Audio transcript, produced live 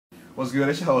What's good?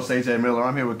 It's your host AJ Miller.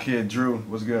 I'm here with Kid Drew.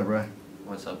 What's good, bro?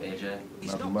 What's up, AJ?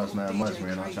 Nothing much, not much,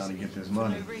 man. I'm trying to get this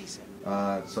money.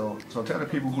 So tell the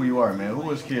people who you are, man. Who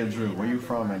is Kid Drew? Where you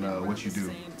from and what you do?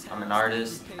 I'm an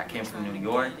artist. I came from New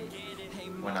York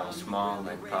when I was small,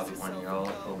 like probably 1 year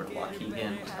old, over to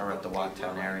Waukegan. I rep the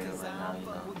Walktown area right now, you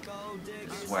know.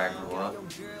 This is where I grew up.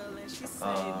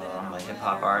 I'm a hip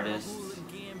hop artist.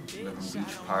 Live in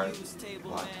Beach Park,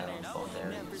 Walktown, both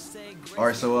areas. All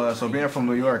right, so being from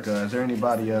New York, is there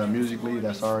anybody musically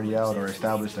that's already out or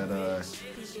established that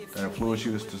influenced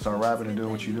you to start rapping and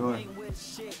doing what you're doing?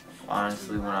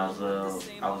 Honestly, when I was little,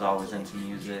 I was always into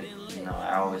music. You know,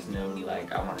 I always knew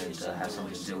like I wanted to have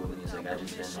something to do with music. I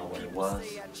just didn't know what it was.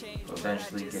 But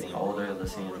eventually, getting older,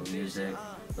 listening to music,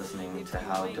 listening to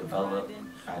how it developed,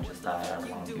 I just thought I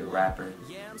wanted to be a rapper.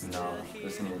 You know,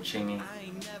 listening to Chingy,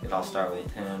 it all started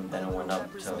with him. Then it went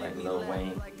up to like Lil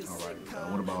Wayne. All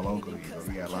right. What about locally?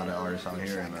 We got a lot of artists out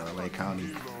here in Lake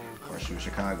County, or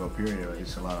Chicago, period.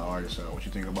 It's a lot of artists. What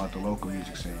you think about the local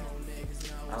music scene?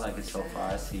 I like it so far.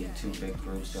 I see two big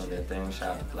groups doing their thing.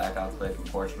 Shout out to Blackout Click and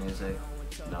Porch Music.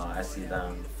 You know, I see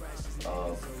them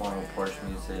perform with Porch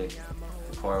Music,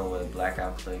 record with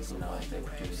Blackout Click. You know, they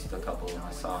produced a couple of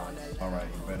my songs. All right,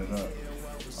 you bet it up.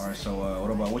 All right, so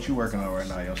what about what you working on right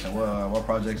now? You know what I'm saying? What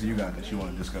projects do you got that you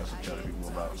want to discuss and tell people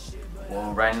about?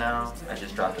 Well, right now, I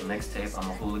just dropped a mixtape. I'm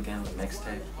a Hooligan, the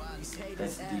mixtape.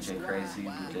 Thanks to DJKP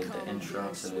who did the intro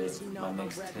to my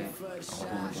mixtape,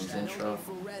 Hooligan's intro.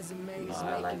 You know,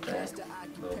 I like that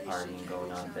little partying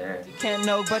going on there. Can't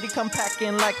nobody come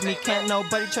packing like me. Can't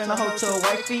nobody turn a hoe to a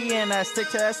wifey. And I stick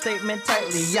to that statement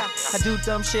tightly. Yeah, I do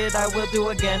dumb shit, I will do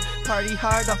again. Party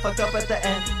hard, I'll fuck up at the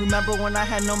end. Remember when I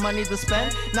had no money to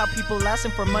spend? Now people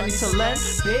asking for money to lend,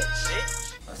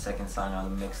 bitch. My second song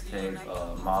on the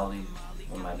mixtape, Molly,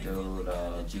 with my dude,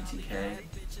 GTK.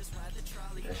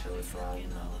 That shit was fun, you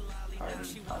know,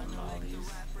 party,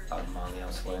 popping Molly,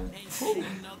 I'm sweating.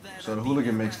 So the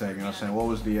Hooligan mixtape, you know what I'm saying? What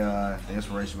was the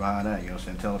inspiration behind that? You know what I'm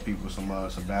saying? Tell the people some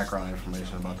background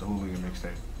information about the Hooligan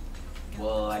mixtape.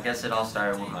 Well, I guess it all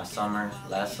started with my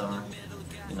last summer.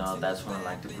 You know, that's when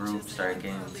like the group started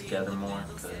getting together more,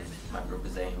 because my group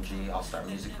is AMG, All Star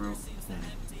Music Group.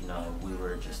 You know, we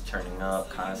were just turning up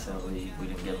constantly. We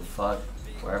didn't give a fuck.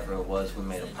 Wherever it was, we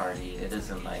made a party. It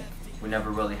isn't like we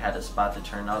never really had a spot to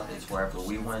turn up. It's wherever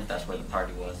we went, that's where the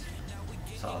party was.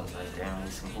 So I was like, damn, we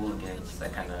need some hooligans.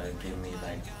 That kind of gave me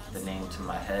like the name to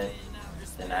my head.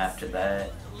 Then after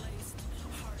that,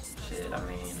 shit, I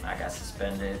mean, I got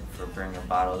suspended for bringing a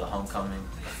bottle to homecoming.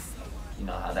 You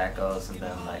know how that goes. And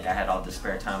then like I had all the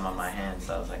spare time on my hands,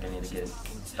 so I was like, I need to get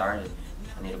started.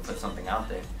 I need to put something out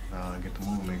there. Get the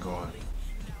movement going.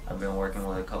 I've been working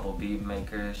with a couple beat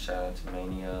makers. Shout out to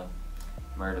Mania,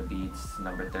 Murder Beats,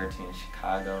 number 13 in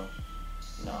Chicago.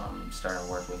 You know, I'm starting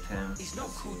to work with him. Something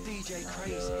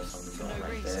going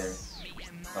right there.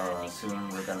 Soon I'm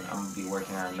gonna be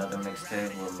working on another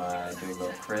mixtape with my dude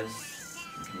Lil Chris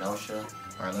in Kenosha.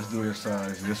 All right, let's do this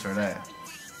this or that.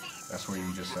 That's where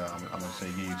you just I'm gonna say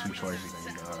give you two choices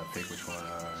and you gotta pick which one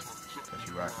that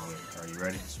you rocking with. Are you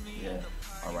ready? Yeah.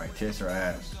 All right, tits or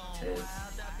ass? Tits.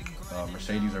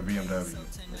 Mercedes or BMW?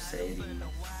 Mercedes.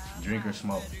 Drink or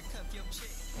smoke?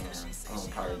 I'm a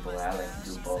party boy. I like to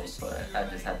do both, but I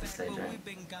just have to say drink.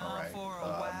 All right.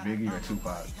 Biggie or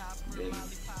Tupac?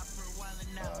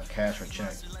 Biggie. Cash or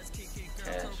check?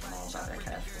 Cash. I'm all about that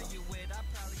cash flow.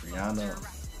 Rihanna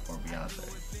or Beyonce?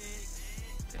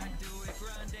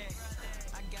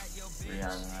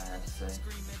 Rihanna, I have to say.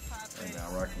 And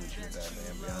I'm rocking with you with that,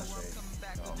 man. Beyonce. I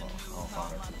don't know. I don't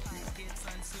find her too cute.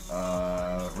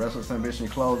 Restless Ambition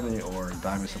clothing or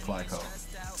Diamond Supply Co?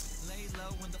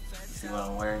 See what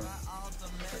I'm wearing?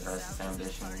 Restless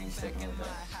Ambition, you sticking with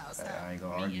that. Hey, I ain't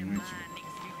gonna argue with you.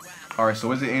 Alright,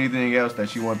 so is there anything else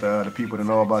that you want the people to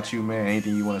know about you, man?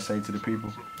 Anything you want to say to the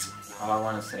people? All I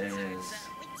want to say is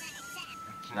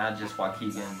not just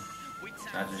Waukegan,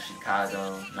 not just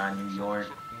Chicago, not New York.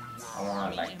 I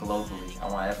want like globally. I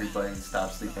want everybody to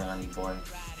stop sleeping on E-Boy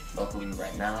locally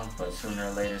right now, but sooner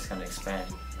or later it's gonna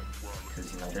expand.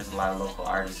 Because you know there's a lot of local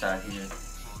artists out here,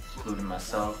 including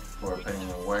myself, who are putting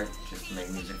in work just to make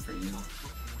music for you.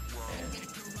 And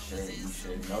shit, you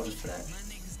should notice that.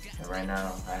 And right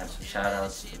now I have some shout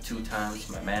outs for 2 times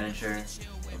my manager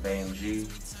of AMG.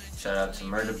 Shout out to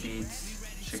Murder Beats,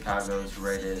 Chicago's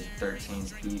rated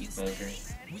 13th beat maker.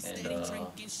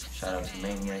 And shout out to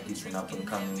Mania, he's an up and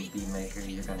coming beat maker.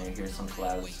 You're gonna hear some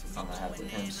collabs I'm gonna have with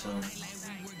him soon.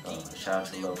 Shout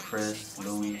out to Lil Chris,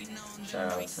 Louis.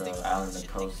 Shout out to Alan Da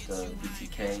Costa,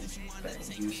 BTK back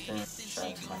in Houston. Shout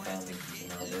out to my family. You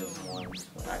know, they're the ones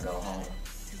when I go home.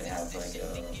 They have like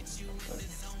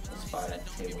a spot at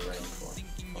the table ready for me.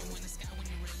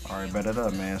 All right, bet it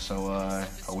up, man. So I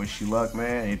wish you luck,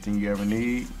 man. Anything you ever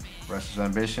need, Restless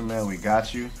Ambition, man, we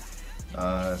got you.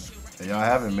 There y'all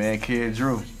have it, man. Kid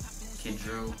Drew. Kid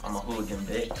Drew, I'm a hooligan,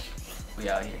 bitch. We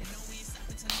out here.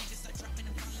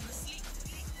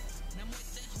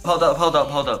 Hold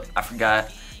up. I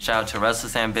forgot. Shout out to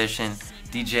Restless Ambition,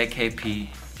 DJKP,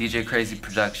 DJ KRAZY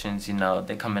Productions. You know,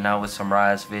 they're coming out with some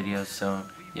Rise videos soon.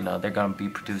 You know, they're gonna be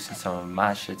producing some of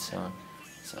my shit soon.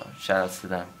 So shout outs to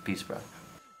them. Peace, bro.